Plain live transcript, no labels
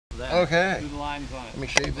that. Okay. Do the lines on it. Let me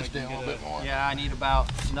shave this down a little bit more. Yeah, I need about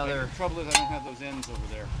another The trouble is I don't have those ends over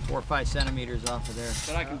there. 4 or 5 centimeters off of there.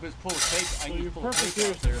 But I can just pull the tape. I So can your pull the purpose tape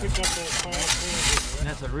here out is to there. pick up that final sand. And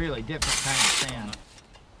that's a really different kind of sand.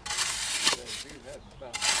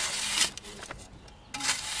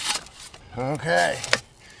 Okay,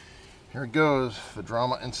 here it goes. The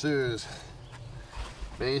drama ensues.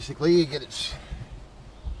 Basically, you get it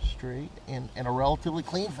straight in a relatively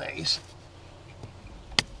clean face.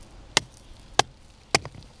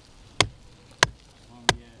 On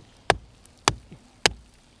the edge.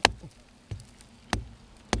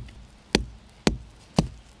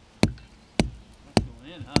 That's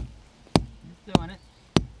going in, huh? He's doing it.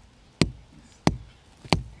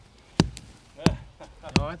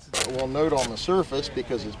 Oh, it's We'll note on the surface,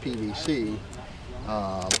 because it's PVC,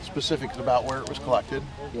 specifics about where it was collected.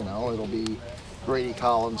 You know, it'll be Grady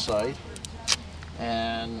Collins site.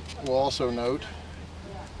 And we'll also note,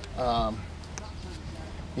 you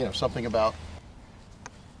know, something about...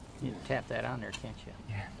 You can tap that on there, can't you?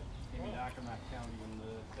 Yeah. In Accomack County in the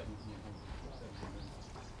 1700s.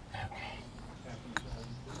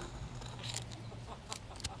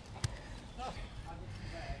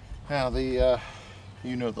 Now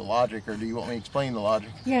you know the logic, or do you want me to explain the logic?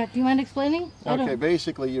 Yeah, do you mind explaining? Okay,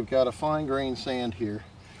 basically you've got a fine grained sand here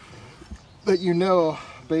that you know,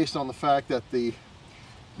 based on the fact that the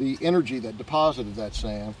energy that deposited that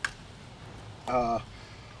sand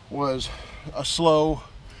was a slow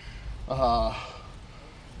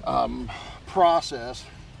process.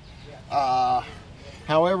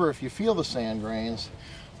 However, if you feel the sand grains,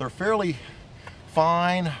 they're fairly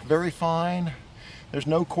fine, very fine. There's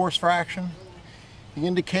no coarse fraction. The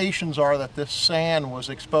indications are that this sand was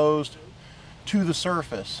exposed to the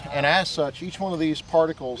surface, and as such, each one of these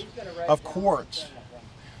particles of quartz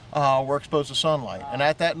were exposed to sunlight. And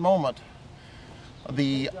at that moment,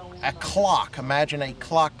 a clock, imagine a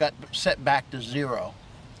clock, got set back to 0.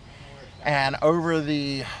 And over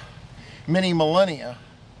the many millennia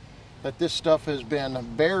that this stuff has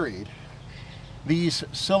been buried, these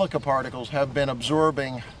silica particles have been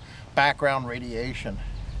absorbing background radiation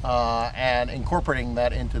and incorporating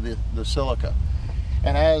that into the silica.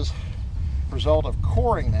 And as a result of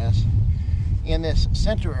coring this, in this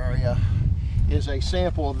center area is a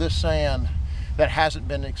sample of this sand that hasn't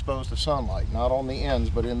been exposed to sunlight, not on the ends,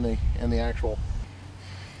 but in the actual.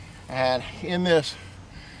 And in this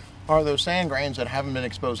are those sand grains that haven't been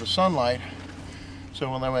exposed to sunlight.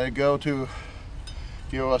 So when they go to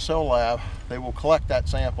the OSL lab, they will collect that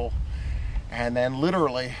sample and then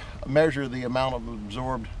literally measure the amount of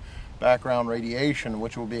absorbed background radiation,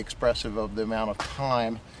 which will be expressive of the amount of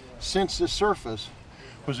time since the surface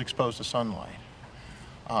was exposed to sunlight.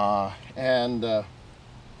 So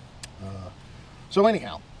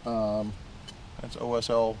anyhow, that's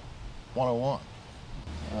OSL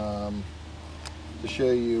 101. To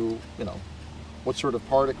show you, you know, what sort of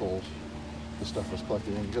particles the stuff was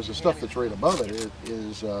collected in, because the stuff that's right above it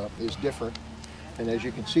is different. And as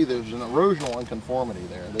you can see, there's an erosional unconformity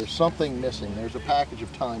there. There's something missing. There's a package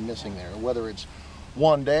of time missing there, whether it's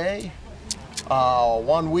 1 day,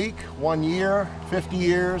 1 week, 1 year, 50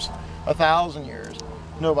 years, 1,000 years.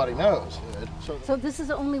 Nobody knows. So this is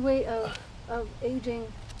the only way of aging?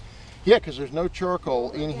 Yeah, because there's no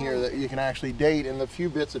charcoal in here that you can actually date. And the few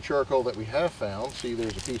bits of charcoal that we have found, see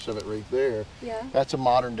there's a piece of it right there, Yeah. that's a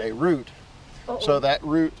modern day root. So that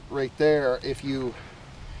root right there, if you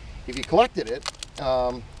collected it,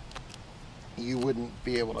 you wouldn't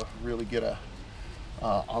be able to really get a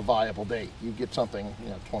viable date. You get something, you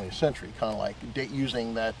know, 20th century, kind of like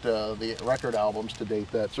using that the record albums to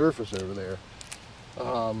date that surface over there.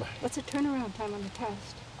 What's the turnaround time on the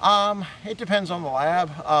test? It depends on the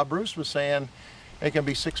lab. Bruce was saying it can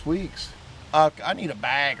be 6 weeks. I need a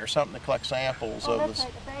bag or something to collect samples of this. Like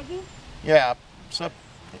a baggie? Yeah. So,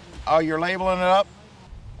 oh, you're labeling it up?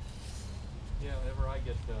 Yeah, whenever I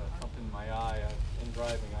get something in my eye in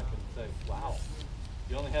driving, I can say, wow,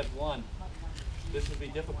 you only had one. This would be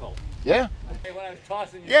difficult. Yeah. Hey, when I was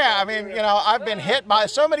tossing you, Yeah, I mean, you know, I've been hit by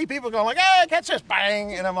so many people going like, hey, catch this,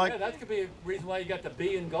 bang, and I'm like, yeah, that could be a reason why you got the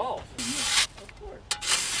B in golf.